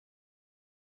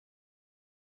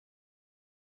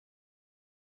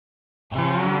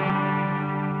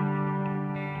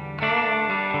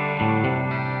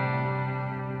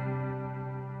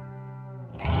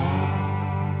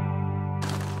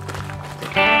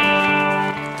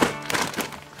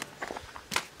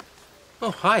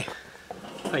Oh, hi.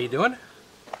 How you doing?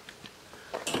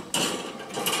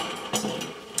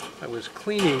 I was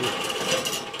cleaning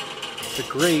the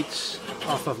grates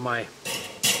off of my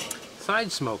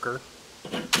side smoker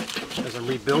as I'm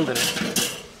rebuilding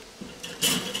it.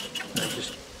 I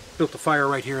just built a fire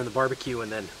right here in the barbecue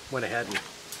and then went ahead and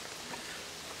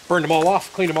burned them all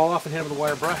off, cleaned them all off and hit them with a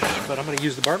wire brush, but I'm going to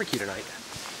use the barbecue tonight.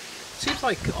 Seems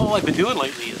like all I've been doing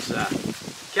lately is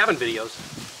cabin videos.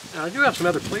 Now I do have some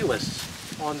other playlists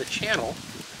on the channel.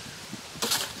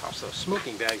 Toss those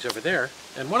smoking bags over there.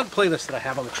 And one of the playlists that I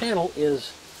have on the channel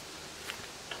is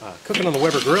cooking on the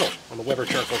Weber grill, on the Weber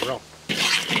charcoal grill.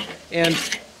 And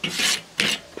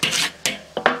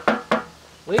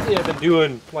lately I've been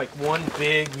doing like one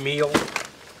big meal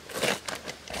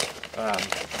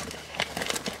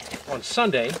on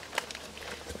Sunday.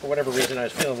 For whatever reason I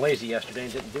was feeling lazy yesterday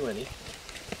and didn't do any.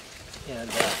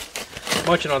 And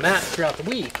munching on that throughout the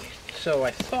week. So I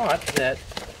thought that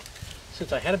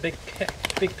since I had a big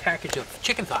package of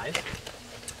chicken thighs,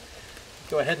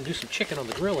 go ahead and do some chicken on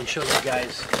the grill and show you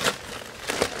guys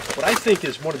what I think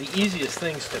is one of the easiest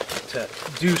things to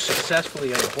do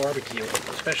successfully on a barbecue,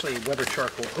 especially Weber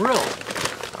charcoal grill,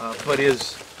 but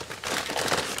is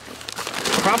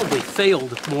probably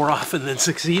failed more often than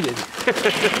succeeded.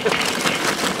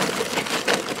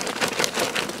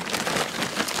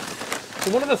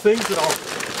 So one of the things that I'll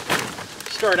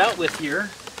start out with here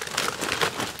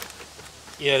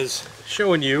is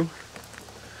showing you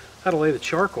how to lay the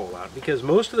charcoal out, because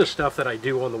most of the stuff that I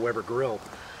do on the Weber grill,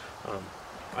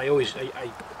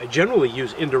 I generally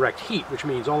use indirect heat, which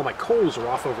means all of my coals are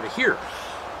off over to here.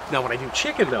 Now when I do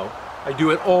chicken though, I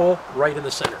do it all right in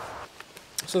the center.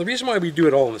 So the reason why we do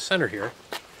it all in the center here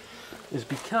is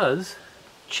because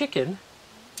chicken,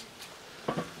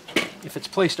 if it's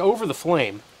placed over the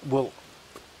flame, will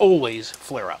always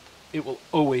flare up. It will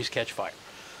always catch fire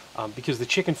because the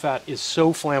chicken fat is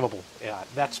so flammable.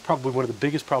 That's probably one of the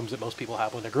biggest problems that most people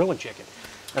have when they're grilling chicken.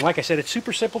 And like I said, it's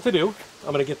super simple to do.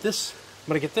 I'm going to get this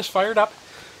fired up,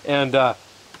 and then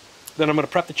I'm going to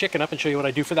prep the chicken up and show you what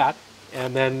I do for that.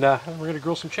 And then we're going to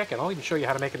grill some chicken. I'll even show you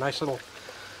how to make a nice little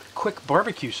quick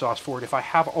barbecue sauce for it if I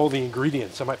have all the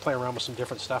ingredients. I might play around with some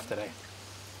different stuff today.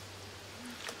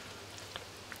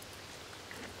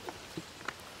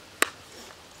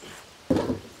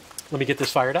 Let me get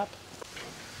this fired up.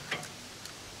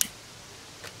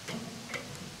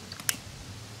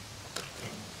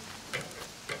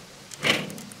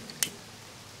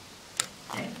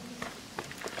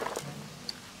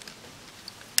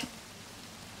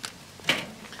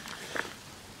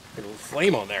 Get a little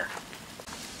flame on there.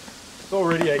 So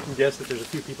already I can guess that there's a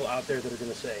few people out there that are going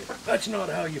to say, that's not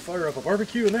how you fire up a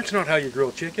barbecue, and that's not how you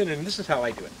grill chicken, and this is how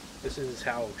I do it. This is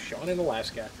how Sean in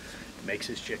Alaska makes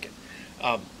his chicken.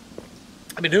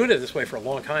 I've been doing it this way for a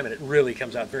long time, and it really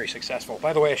comes out very successful.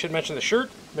 By the way, I should mention the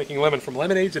shirt, Making Lemon from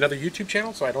Lemonades, another YouTube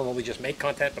channel, so I don't only just make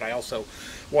content, but I also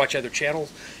watch other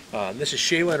channels. This is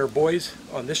Shayla and her boys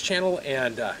on this channel,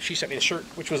 and she sent me the shirt,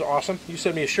 which was awesome. You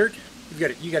sent me a shirt,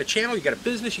 you got a channel, you got a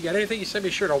business, you got anything, you send me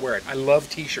a shirt, I'll wear it. I love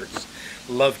t-shirts.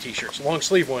 Love t-shirts. Long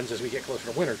sleeve ones as we get closer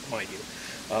to winter, mind you.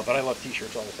 But I love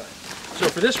t-shirts all the time. So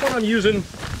for this one, I'm using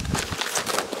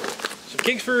some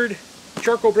Kingsford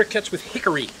charcoal briquettes with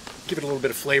hickory. Give it a little bit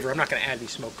of flavor. I'm not going to add any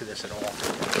smoke to this at all.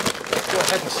 Let's go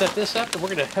ahead and set this up, and we're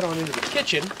going to head on into the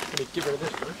kitchen. Let me get rid of this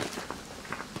first.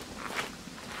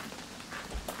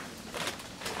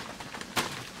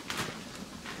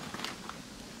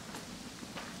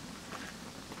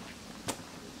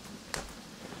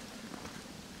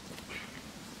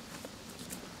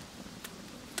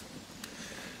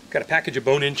 Got a package of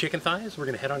bone-in chicken thighs. We're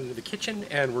going to head on into the kitchen,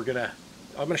 and I'm going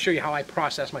to show you how I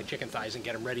process my chicken thighs and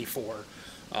get them ready for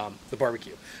the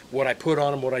barbecue. What I put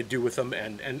on them, what I do with them,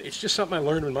 and it's just something I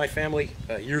learned in my family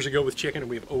years ago with chicken, and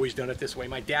we've always done it this way.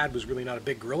 My dad was really not a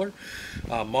big griller.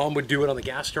 Mom would do it on the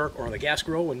gas start or on the gas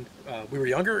grill when we were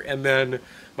younger, and then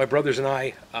my brothers and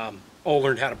I all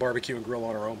learned how to barbecue and grill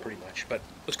on our own pretty much. But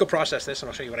let's go process this, and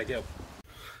I'll show you what I do.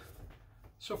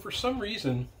 So for some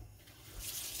reason,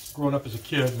 growing up as a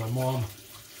kid, my mom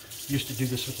used to do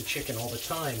this with the chicken all the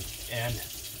time, and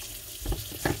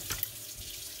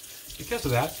because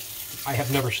of that, I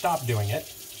have never stopped doing it.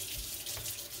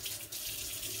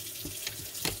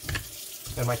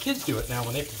 And my kids do it now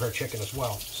when they prepare chicken as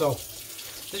well. So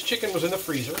this chicken was in the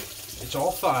freezer. It's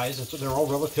all thighs. They're all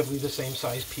relatively the same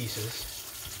size pieces.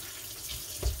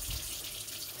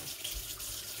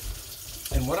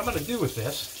 And what I'm going to do with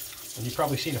this, and you've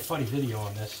probably seen a funny video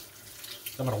on this,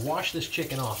 I'm going to wash this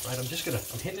chicken off, right? I'm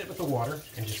hitting it with the water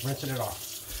and just rinsing it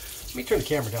off. Let me turn the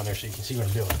camera down there so you can see what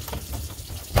I'm doing.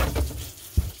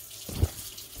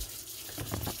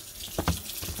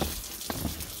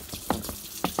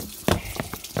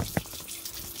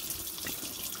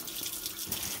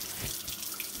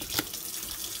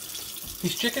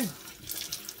 piece of chicken,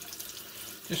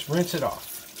 just rinse it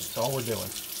off. That's all we're doing.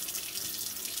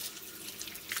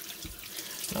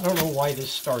 I don't know why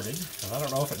this started, and I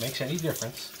don't know if it makes any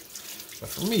difference, but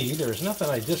for me, there's nothing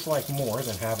I dislike more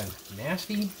than having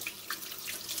nasty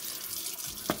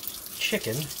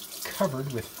chicken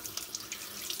covered with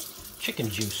chicken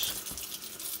juice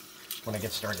when I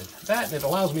get started. That, and it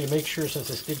allows me to make sure, since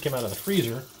this did come out of the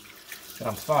freezer, that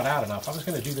I'm thawed out enough. I was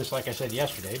going to do this like I said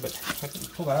yesterday, but I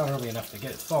didn't pull it out early enough to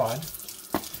get it thawed.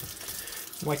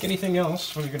 Like anything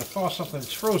else, when you're going to thaw something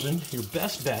that's frozen, your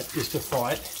best bet is to thaw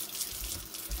it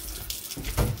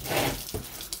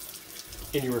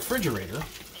in your refrigerator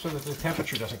so that the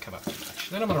temperature doesn't come up too much.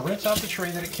 Then I'm going to rinse out the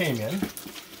tray that it came in,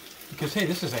 because hey,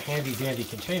 this is a handy dandy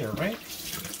container, right?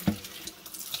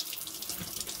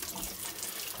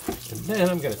 And then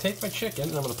I'm going to take my chicken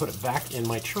and I'm going to put it back in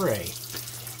my tray.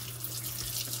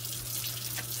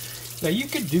 Now you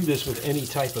could do this with any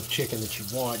type of chicken that you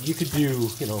want. You could do,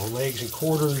 you know, legs and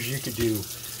quarters. You could do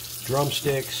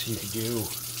drumsticks. You could do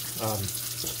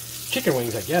chicken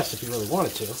wings, I guess, if you really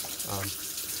wanted to.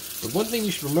 But one thing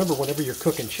you should remember whenever you're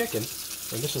cooking chicken,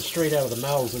 and this is straight out of the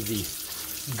mouths of the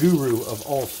guru of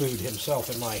all food himself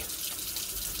and my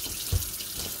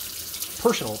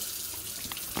personal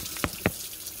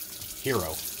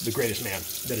hero, the greatest man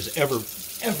that has ever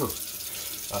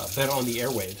been on the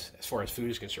airwaves as far as food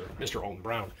is concerned, Mr. Alton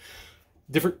Brown.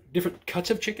 Different cuts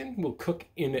of chicken will cook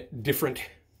in different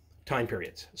time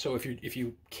periods. So if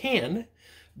you can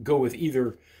go with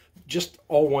either just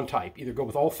all one type, either go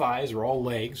with all thighs or all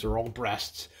legs or all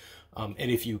breasts, and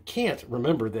if you can't,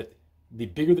 remember that the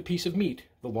bigger the piece of meat,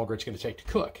 the longer it's going to take to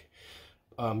cook.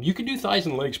 You can do thighs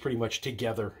and legs pretty much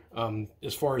together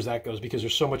as far as that goes, because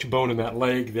there's so much bone in that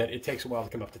leg that it takes a while to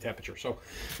come up to temperature. So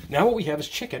now what we have is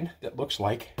chicken that looks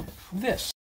like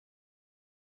this.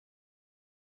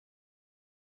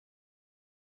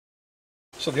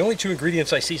 So the only two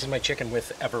ingredients I season my chicken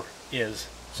with ever is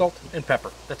salt and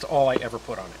pepper. That's all I ever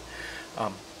put on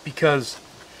it. Because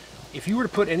if you were to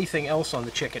put anything else on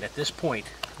the chicken at this point,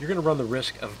 you're going to run the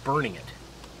risk of burning it.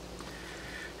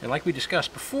 And like we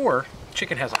discussed before,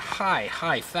 chicken has a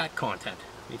high fat content.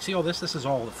 You see all this? This is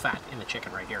all the fat in the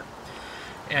chicken right here.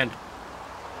 And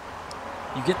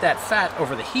you get that fat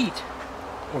over the heat,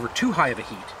 over too high of a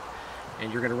heat,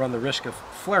 and you're going to run the risk of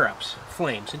flare-ups,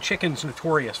 flames. And chicken's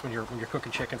notorious when you're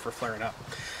cooking chicken for flaring up.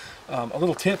 A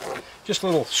little tip, just a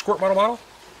little squirt bottle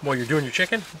while you're doing your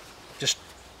chicken. Just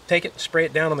take it, spray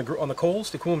it down on the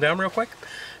coals to cool them down real quick,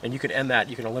 and you can end that.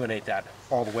 You can eliminate that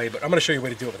all the way. But I'm going to show you a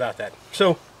way to do it without that.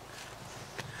 So,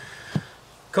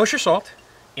 kosher salt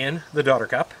in the daughter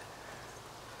cup.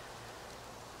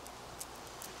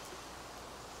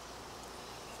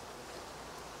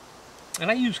 And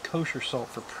I use kosher salt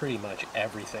for pretty much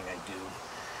everything I do.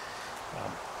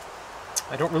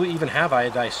 I don't really even have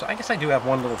iodized salt. I guess I do have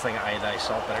one little thing of iodized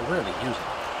salt, but I rarely use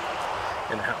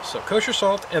it in the house. So kosher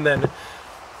salt, and then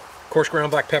coarse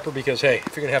ground black pepper, because hey,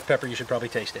 if you're going to have pepper, you should probably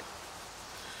taste it.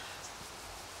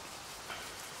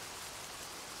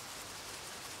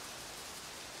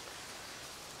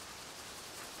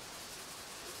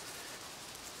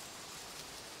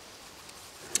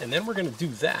 And then we're going to do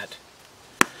that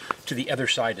to the other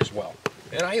side as well.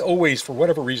 And I always, for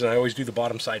whatever reason, I always do the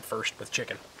bottom side first with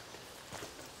chicken.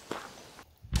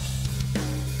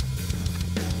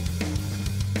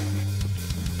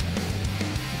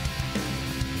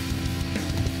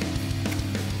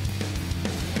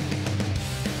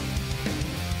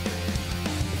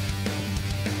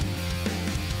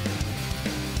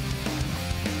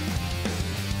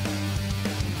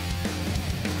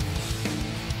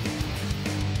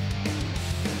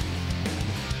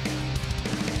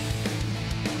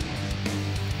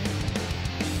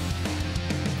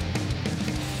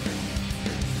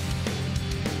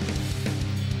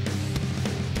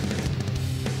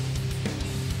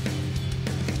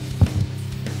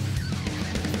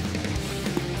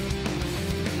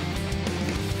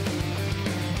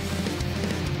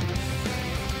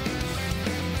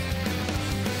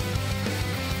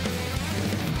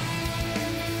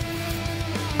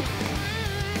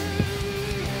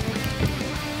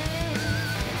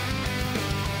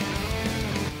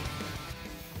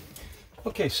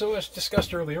 Okay, so as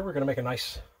discussed earlier, we're going to make a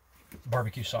nice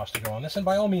barbecue sauce to go on this. And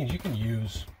by all means, you can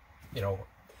use, you know,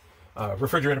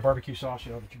 refrigerated barbecue sauce,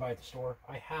 you know, that you buy at the store.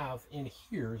 I have in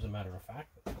here, as a matter of fact.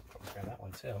 I'll try that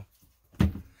one too.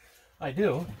 I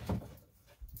do.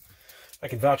 I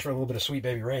can vouch for a little bit of Sweet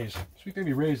Baby Ray's. Sweet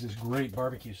Baby Ray's is great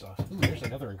barbecue sauce. Ooh, there's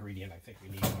another ingredient I think we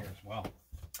need in here as well.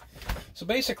 So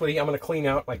basically, I'm going to clean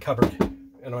out my cupboard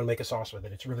and I'm going to make a sauce with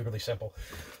it. It's really, really simple.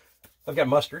 I've got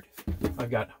mustard. I've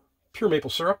got pure maple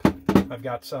syrup. I've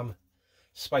got some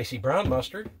spicy brown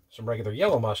mustard, some regular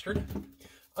yellow mustard,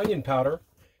 onion powder,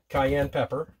 cayenne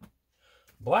pepper,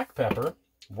 black pepper,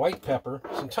 white pepper,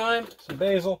 some thyme, some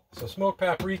basil, some smoked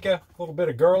paprika, a little bit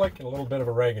of garlic, and a little bit of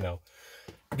oregano.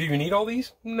 Do you need all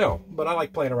these? No, but I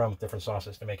like playing around with different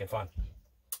sauces to make it fun.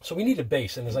 So we need a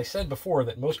base, and as I said before,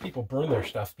 that most people burn their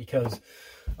stuff because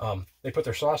they put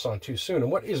their sauce on too soon.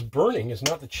 And what is burning is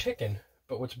not the chicken,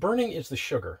 but what's burning is the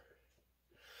sugar.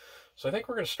 So I think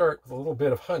we're going to start with a little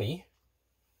bit of honey,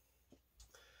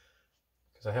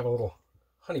 because I have a little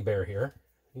honey bear here.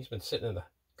 He's been sitting in the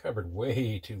cupboard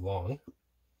way too long.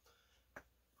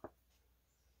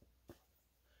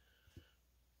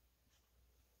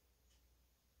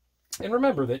 And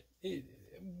remember that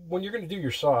when you're going to do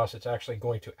your sauce, it's actually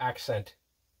going to accent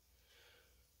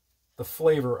the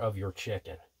flavor of your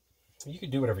chicken. You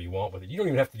can do whatever you want with it. You don't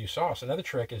even have to do sauce. Another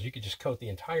trick is you could just coat the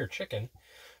entire chicken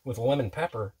with lemon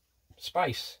pepper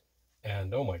spice,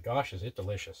 and oh my gosh, is it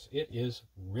delicious. It is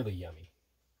really yummy.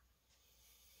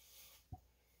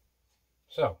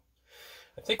 So,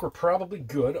 I think we're probably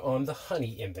good on the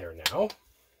honey in there now.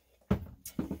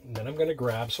 And then I'm going to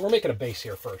grab, so we're making a base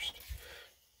here first.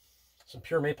 Some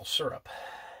pure maple syrup.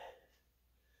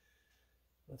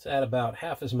 Let's add about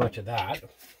half as much of that.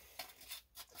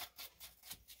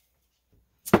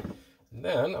 And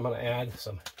then I'm going to add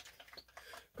some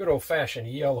good old-fashioned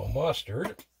yellow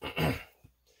mustard.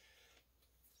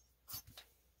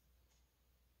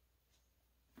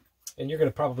 And you're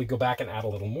going to probably go back and add a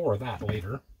little more of that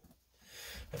later.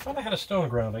 I thought I had a stone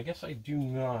ground. I guess I do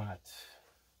not.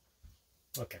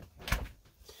 Okay.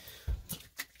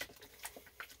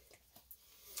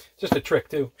 Just a trick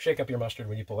too. Shake up your mustard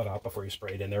when you pull it out before you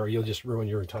spray it in there, or you'll just ruin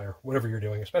your entire, whatever you're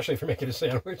doing, especially if you're making a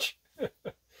sandwich. Put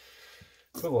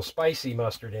a little spicy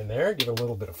mustard in there, give it a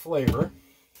little bit of flavor.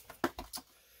 I'm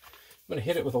going to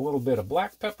hit it with a little bit of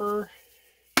black pepper,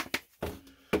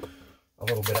 a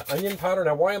little bit of onion powder.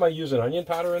 Now, why am I using onion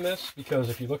powder in this? Because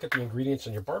if you look at the ingredients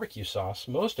in your barbecue sauce,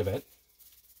 most of it,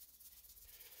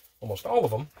 almost all of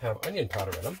them, have onion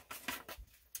powder in them.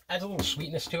 Adds a little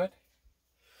sweetness to it.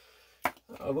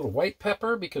 A little white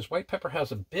pepper, because white pepper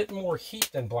has a bit more heat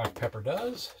than black pepper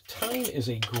does. Thyme is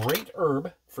a great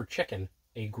herb for chicken.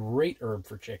 A great herb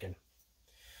for chicken.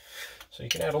 So you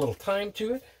can add a little thyme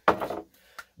to it.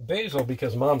 Basil,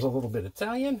 because Mom's a little bit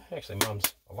Italian. Actually,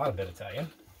 Mom's a lot of bit Italian.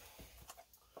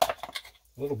 A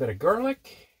little bit of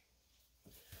garlic.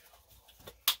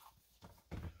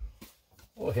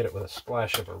 We'll hit it with a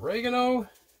splash of oregano.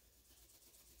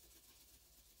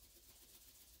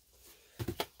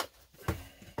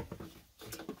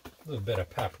 A little bit of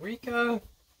paprika.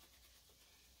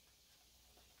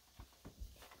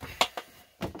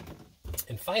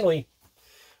 And finally,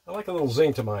 I like a little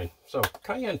zing to mine. So,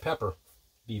 cayenne pepper.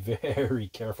 Be very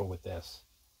careful with this,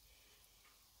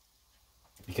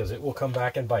 because it will come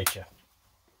back and bite you.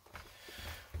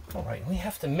 All right, we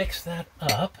have to mix that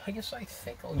up. I guess I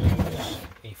think I'll use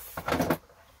a fork.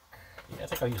 Yeah, I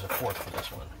think I'll use a fork for this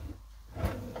one.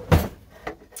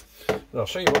 And I'll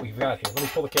show you what we've got here. Let me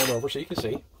pull the camera over so you can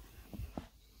see.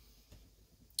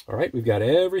 All right, we've got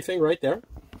everything right there.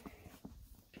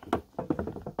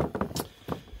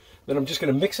 Then I'm just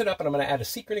going to mix it up, and I'm going to add a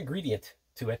secret ingredient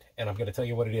to it, and I'm going to tell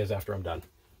you what it is after I'm done.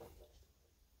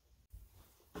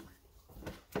 I'll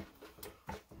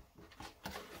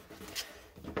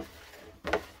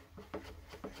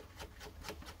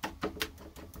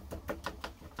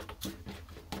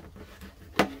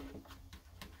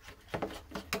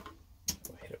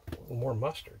hit it with a little more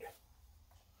mustard.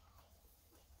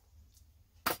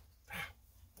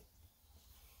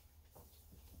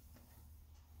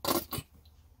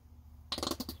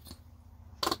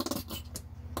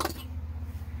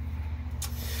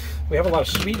 We have a lot of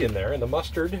sweet in there, and the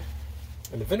mustard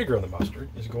and the vinegar in the mustard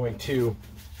is going to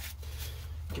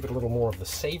give it a little more of the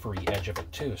savory edge of it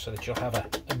too, so that you'll have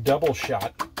a double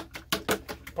shot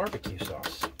barbecue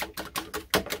sauce.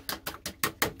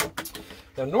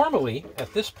 Now normally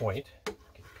at this point,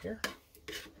 here,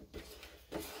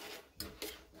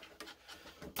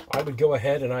 I would go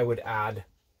ahead and I would add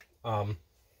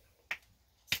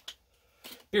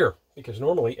beer, because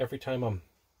normally every time I'm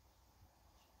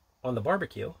on the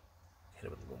barbecue, hit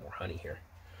it with a little more honey here.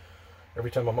 Every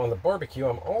time I'm on the barbecue,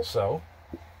 I'm also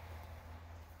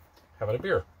having a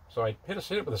beer. So I hit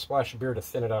it with a splash of beer to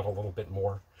thin it out a little bit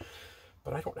more.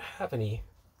 But I don't have any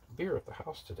beer at the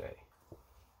house today.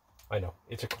 I know,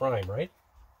 it's a crime, right?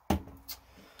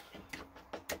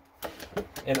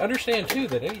 And understand too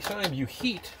that anytime you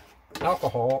heat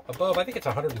alcohol above, I think it's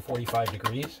 145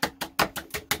 degrees,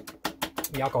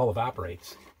 the alcohol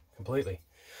evaporates completely.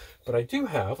 But I do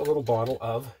have a little bottle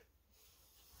of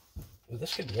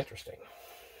This could be interesting.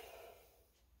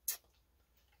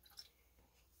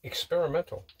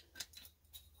 Experimental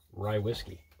rye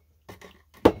whiskey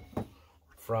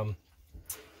from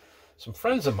some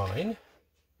friends of mine.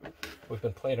 We've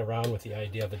been playing around with the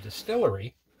idea of a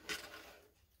distillery.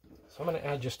 So I'm going to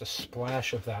add just a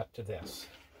splash of that to this.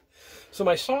 So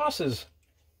my sauce is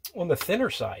on the thinner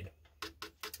side,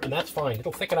 and that's fine.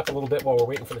 It'll thicken up a little bit while we're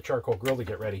waiting for the charcoal grill to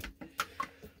get ready.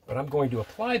 But I'm going to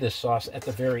apply this sauce at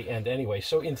the very end anyway.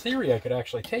 So in theory, I could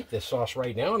actually take this sauce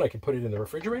right now and I could put it in the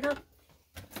refrigerator,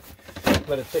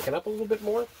 let it thicken up a little bit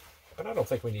more, but I don't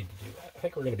think we need to do that. I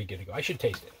think we're going to be good to go. I should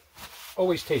taste it.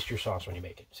 Always taste your sauce when you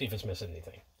make it. See if it's missing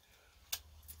anything.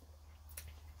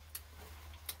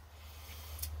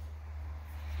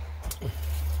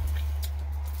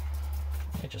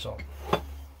 Pinch of salt.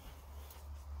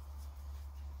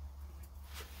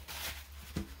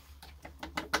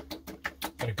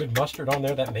 Got a good mustard on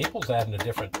there. That maple's adding a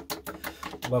different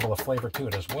level of flavor to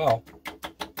it as well.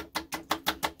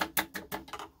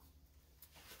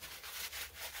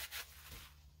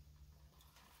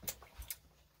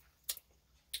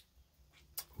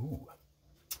 Ooh,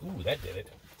 that did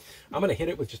it. I'm going to hit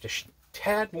it with just a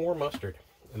tad more mustard.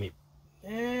 I mean,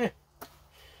 yeah,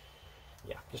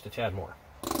 just a tad more.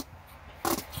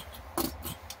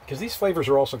 Because these flavors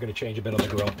are also going to change a bit on the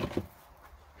grill.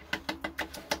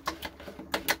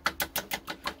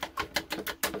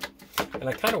 And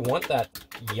I kind of want that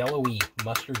yellowy,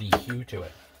 mustardy hue to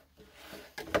it.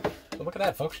 So look at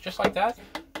that, folks. Just like that,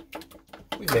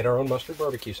 we've made our own mustard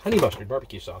barbecues. Honey mustard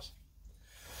barbecue sauce.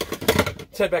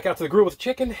 Let's head back out to the grill with the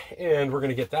chicken, and we're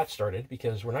going to get that started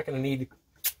because we're not going to need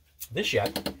this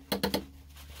yet.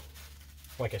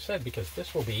 Like I said, because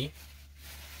this will be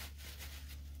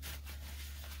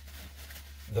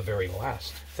the very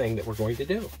last thing that we're going to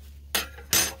do.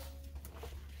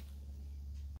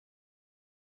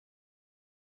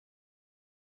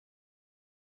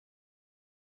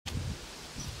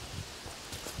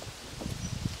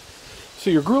 So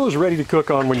your grill is ready to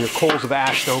cook on when your coals have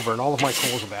ashed over, and all of my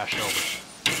coals have ashed over.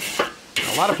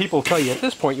 A lot of people will tell you at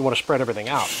this point you want to spread everything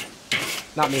out.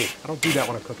 Not me. I don't do that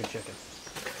when I'm cooking chicken.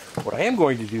 What I am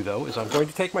going to do, though, is I'm going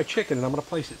to take my chicken and I'm going to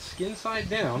place it skin side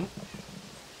down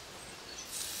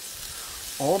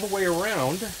all the way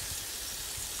around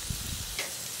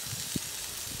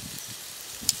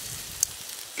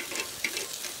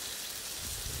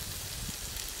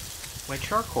my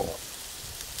charcoal.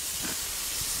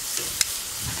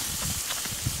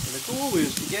 And the goal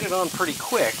is to get it on pretty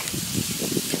quick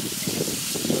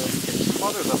so that you can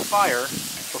smother the fire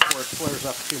before it flares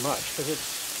up too much, because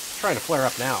it's trying to flare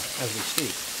up now as we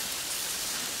speak.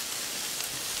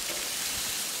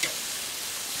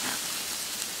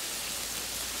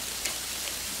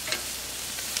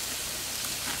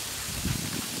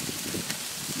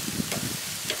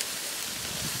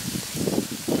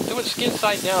 Do it skin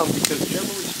side down because generally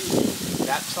speaking,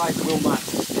 that side will not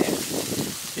stick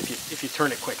if you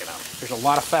turn it quick enough. There's a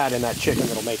lot of fat in that chicken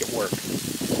that'll make it work.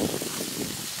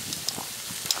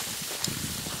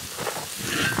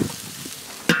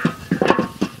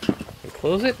 And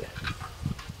close it.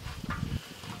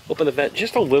 Open the vent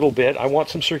just a little bit. I want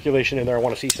some circulation in there. I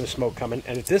want to see some smoke coming.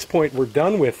 And at this point, we're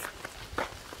done with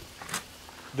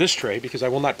this tray because I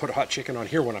will not put hot chicken on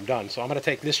here when I'm done. So I'm going to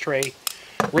take this tray,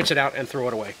 rinse it out, and throw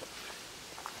it away.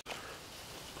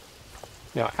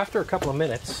 Now, after a couple of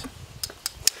minutes,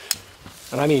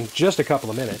 and I mean just a couple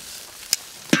of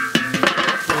minutes,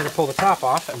 we're going to pull the top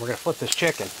off and we're going to flip this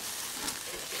chicken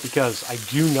because I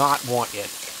do not want it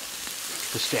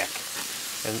to stick.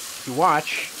 And if you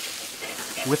watch,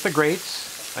 with the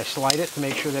grates, I slide it to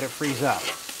make sure that it frees up.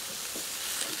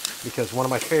 Because one of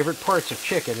my favorite parts of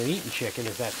chicken and eating chicken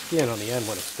is that skin on the end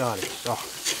when it's done. It's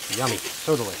yummy,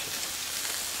 so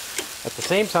delicious. At the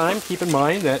same time, keep in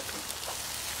mind that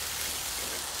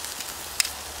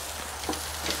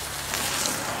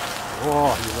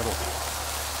oh, you little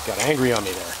got angry on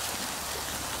me there.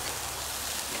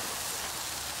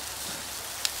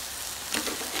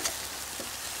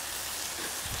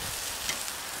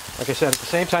 Like I said, at the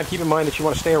same time, keep in mind that you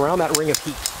want to stay around that ring of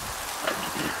heat.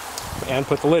 And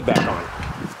put the lid back on.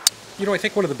 You know, I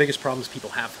think one of the biggest problems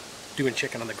people have doing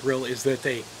chicken on the grill is that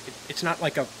it's not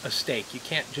like a steak. You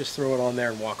can't just throw it on there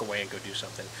and walk away and go do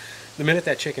something. The minute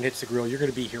that chicken hits the grill, you're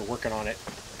going to be here working on it.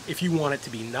 If you want it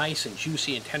to be nice and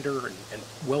juicy and tender and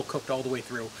well cooked all the way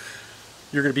through,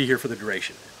 you're going to be here for the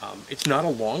duration. It's not a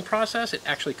long process. It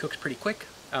actually cooks pretty quick.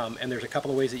 And there's a couple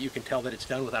of ways that you can tell that it's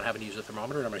done without having to use a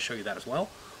thermometer, and I'm going to show you that as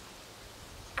well.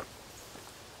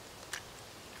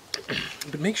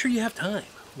 But make sure you have time.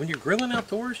 when you're grilling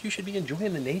outdoors, you should be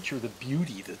enjoying the nature, the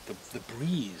beauty, the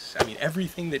breeze. I mean,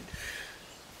 everything that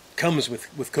comes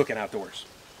with cooking outdoors.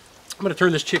 I'm going to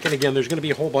turn this chicken again. There's going to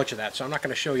be a whole bunch of that, so I'm not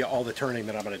going to show you all the turning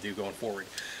that I'm going to do going forward.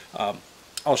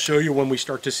 I'll show you when we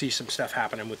start to see some stuff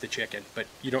happening with the chicken, but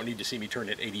you don't need to see me turn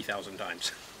it 80,000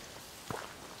 times.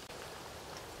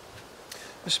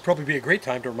 This would probably be a great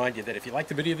time to remind you that if you like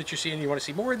the video that you see and you want to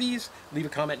see more of these, leave a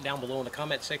comment down below in the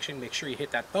comment section. Make sure you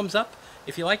hit that thumbs up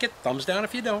if you like it, thumbs down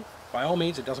if you don't. By all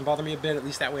means, it doesn't bother me a bit. At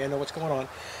least that way I know what's going on.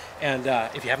 And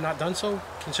if you have not done so,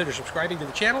 consider subscribing to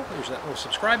the channel. There's that little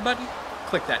subscribe button.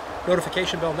 Click that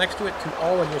notification bell next to it to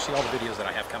all, and you'll see all the videos that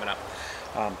I have coming up.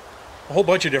 A whole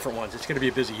bunch of different ones. It's going to be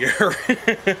a busy year.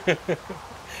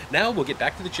 Now we'll get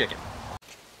back to the chicken.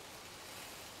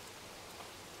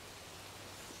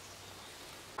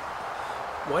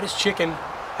 Why does chicken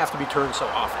have to be turned so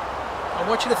often? I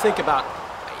want you to think about,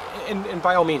 and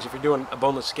by all means, if you're doing a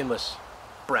boneless, skinless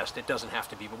breast, it doesn't have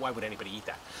to be, but why would anybody eat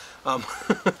that?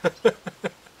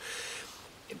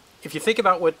 If you think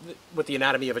about what the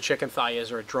anatomy of a chicken thigh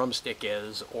is, or a drumstick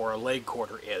is, or a leg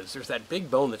quarter is, there's that big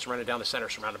bone that's running down the center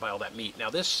surrounded by all that meat. Now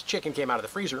this chicken came out of the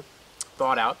freezer,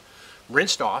 thawed out,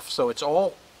 rinsed off, so it's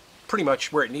all pretty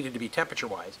much where it needed to be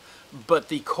temperature-wise. But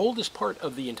the coldest part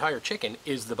of the entire chicken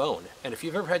is the bone. And if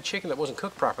you've ever had chicken that wasn't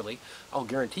cooked properly, I'll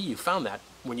guarantee you found that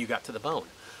when you got to the bone.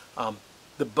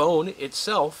 The bone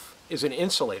itself is an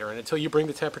insulator, and until you bring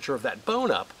the temperature of that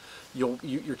bone up,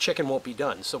 your chicken won't be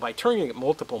done. So by turning it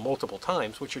multiple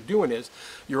times, what you're doing is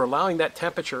you're allowing that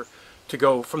temperature to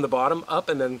go from the bottom up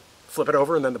and then flip it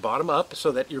over and then the bottom up,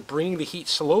 so that you're bringing the heat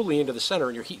slowly into the center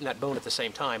and you're heating that bone at the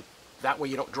same time. That way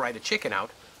you don't dry the chicken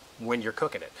out when you're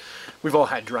cooking it. We've all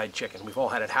had dried chicken. We've all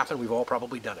had it happen. We've all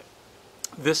probably done it.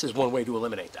 This is one way to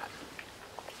eliminate that.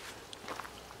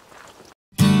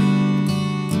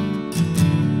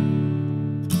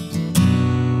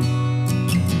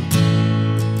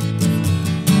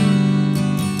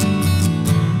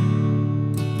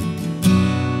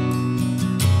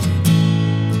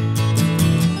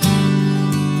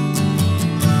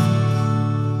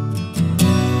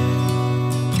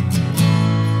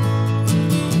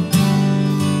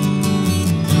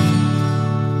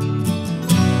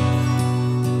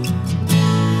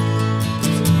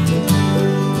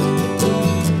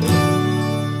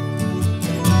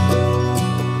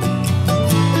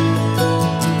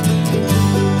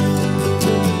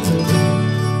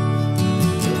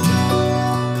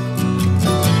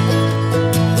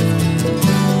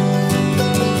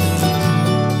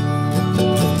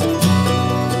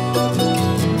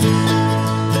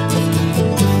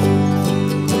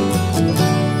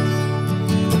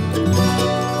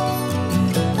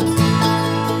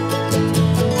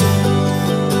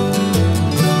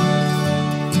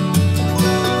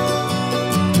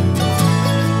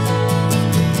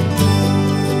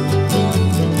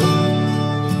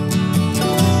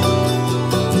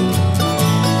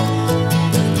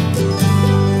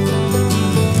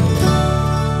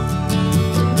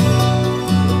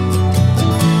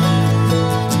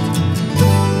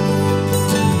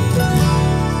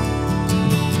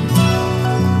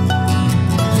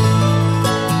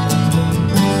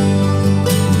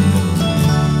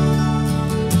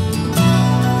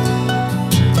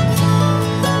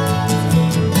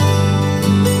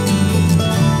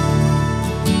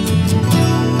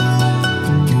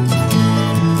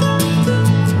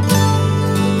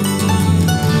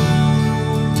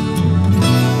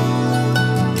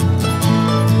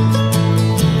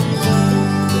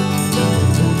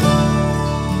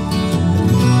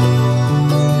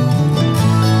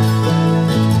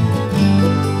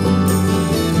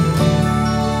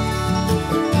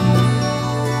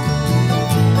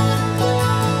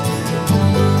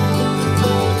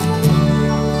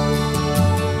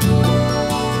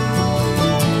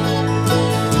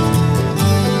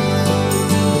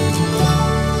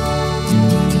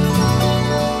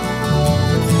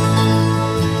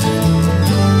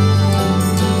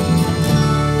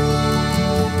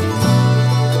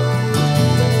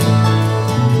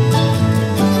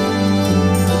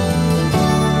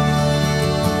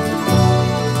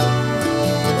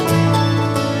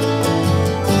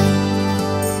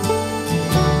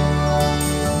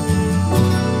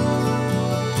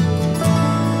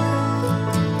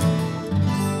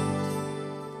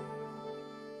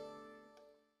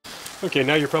 Okay,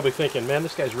 now you're probably thinking, man,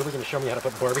 this guy's really going to show me how to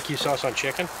put barbecue sauce on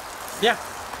chicken? Yeah.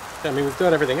 I mean, we've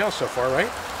done everything else so far, right?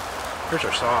 Here's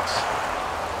our sauce.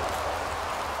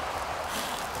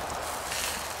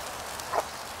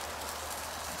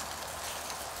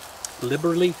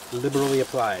 Liberally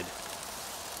applied.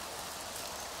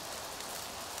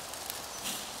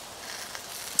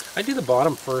 I I do the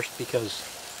bottom first because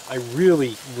I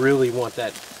really, really want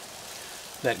that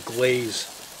glaze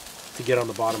to get on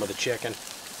the bottom of the chicken.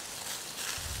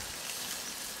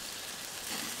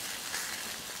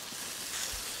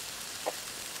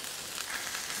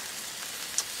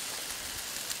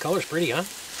 Color's pretty, huh?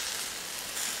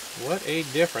 What a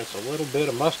difference a little bit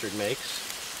of mustard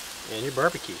makes in your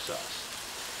barbecue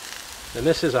sauce. And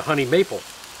this is a honey maple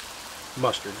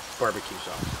mustard barbecue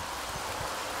sauce.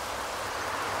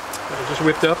 It just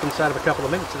whipped up inside of a couple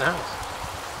of minutes in the house.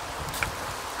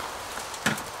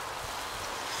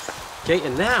 Okay,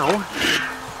 and now,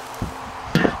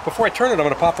 before I turn it, I'm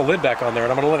going to pop the lid back on there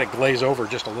and I'm going to let it glaze over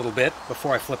just a little bit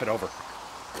before I flip it over.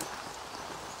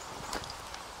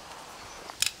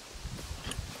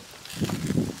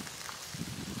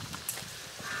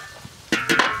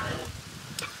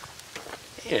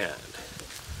 And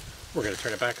we're going to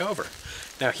turn it back over.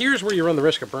 Now here's where you run the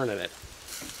risk of burning it,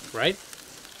 right?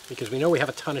 Because we know we have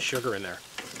a ton of sugar in there.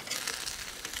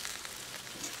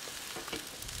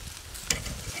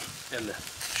 And the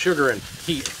sugar and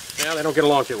heat, yeah, they don't get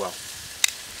along too well.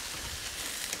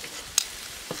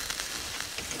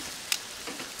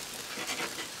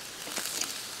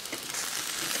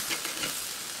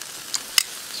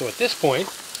 So at this point,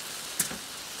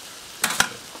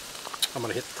 I'm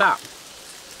going to hit the top.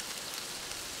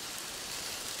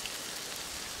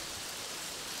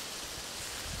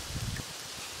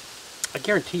 I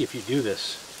guarantee if you do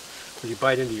this, when you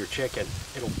bite into your chicken,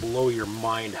 it'll blow your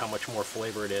mind how much more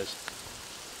flavor it is.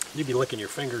 You'll be licking your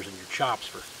fingers and your chops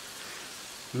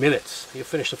for minutes. You'll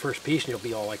finish the first piece and you'll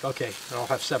be all like, okay, I'll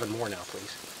have 7 more now,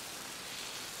 please.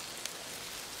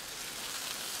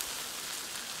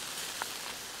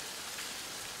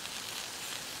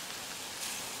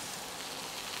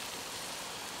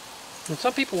 And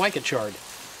some people like it charred.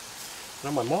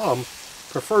 Now my mom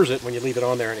prefers it when you leave it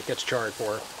on there and it gets charred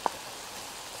for her.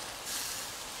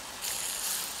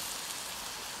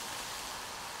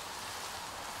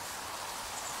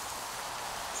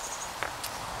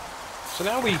 So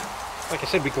now we, like I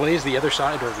said, we glaze the other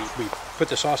side, or we put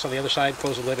the sauce on the other side,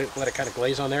 close the lid, let it kind of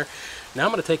glaze on there. Now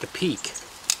I'm going to take a peek,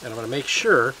 and I'm going to make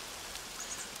sure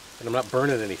that I'm not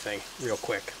burning anything real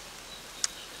quick.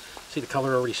 See the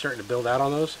color already starting to build out on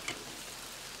those?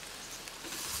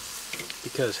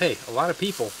 Because, hey, a lot of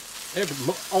people,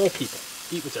 all people,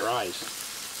 eat with their eyes.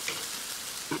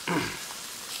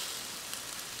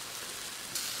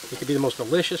 It could be the most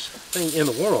delicious thing in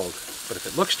the world, but if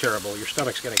it looks terrible, your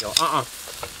stomach's going to go,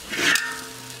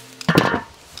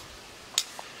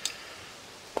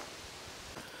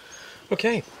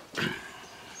 Okay.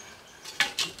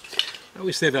 I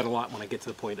always say that a lot when I get to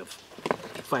the point of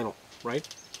final, right?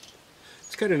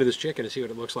 Let's cut into this chicken and see what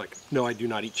it looks like. No, I do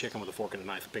not eat chicken with a fork and a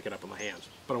knife and pick it up in my hands,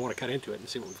 but I want to cut into it and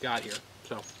see what we've got here.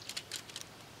 So,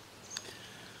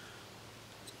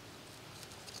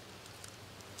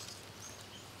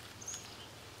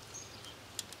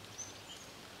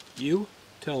 you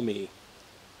tell me,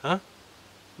 huh?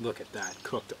 Look at that,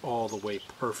 cooked all the way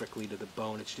perfectly to the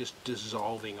bone. It's just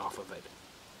dissolving off of it.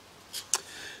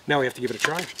 Now we have to give it a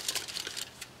try.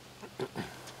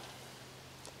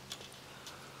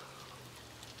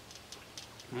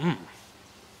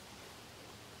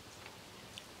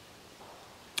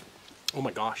 Oh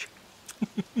my gosh.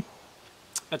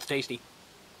 That's tasty.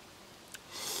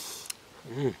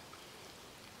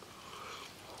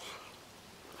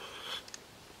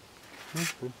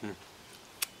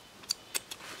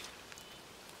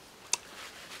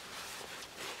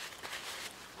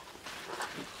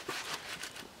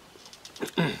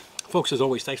 Folks, as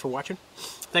always, thanks for watching.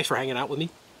 Thanks for hanging out with me.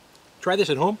 Try this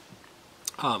at home.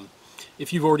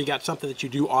 If you've already got something that you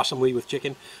do awesomely with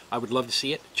chicken, I would love to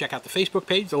see it. Check out the Facebook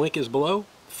page. The link is below.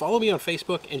 Follow me on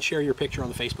Facebook and share your picture on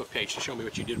the Facebook page to show me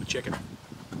what you did with chicken.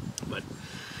 But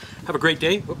have a great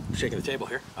day. Oh, shaking the table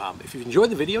here. If you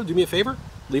enjoyed the video, do me a favor.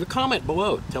 Leave a comment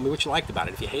below. Tell me what you liked about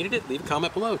it. If you hated it, leave a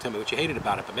comment below. Tell me what you hated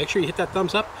about it. But make sure you hit that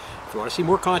thumbs up. If you want to see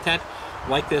more content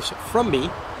like this from me,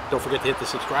 don't forget to hit the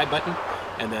subscribe button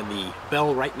and then the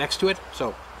bell right next to it.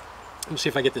 So let me see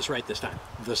if I get this right this time.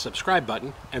 The subscribe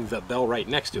button and the bell right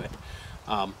next to it.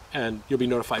 And you'll be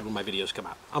notified when my videos come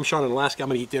out. I'm Sean in Alaska. I'm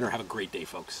going to eat dinner. Have a great day,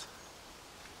 folks.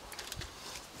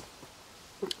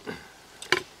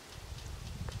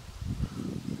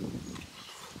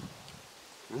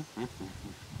 Mm-hmm.